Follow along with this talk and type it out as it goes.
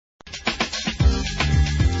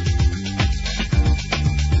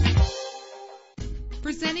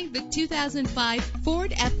Introducing the 2005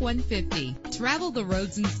 Ford F-150. Travel the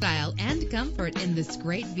roads in style and comfort in this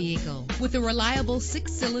great vehicle. With a reliable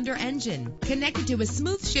 6-cylinder engine connected to a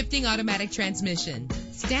smooth shifting automatic transmission.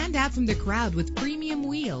 Stand out from the crowd with premium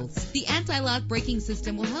wheels. The anti-lock braking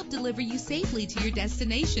system will help deliver you safely to your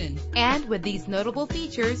destination. And with these notable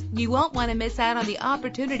features, you won't want to miss out on the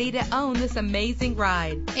opportunity to own this amazing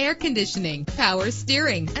ride. Air conditioning, power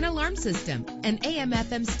steering, an alarm system, an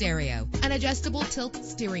AM/FM stereo, an adjustable tilt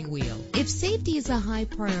steering wheel. If safety is a high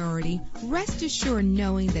priority, rest assured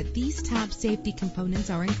knowing that these top safety components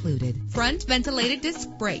are included. Front ventilated disc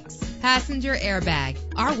brakes, passenger airbag.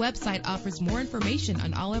 Our website offers more information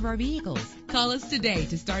on all of our vehicles. Call us today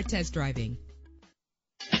to start test driving.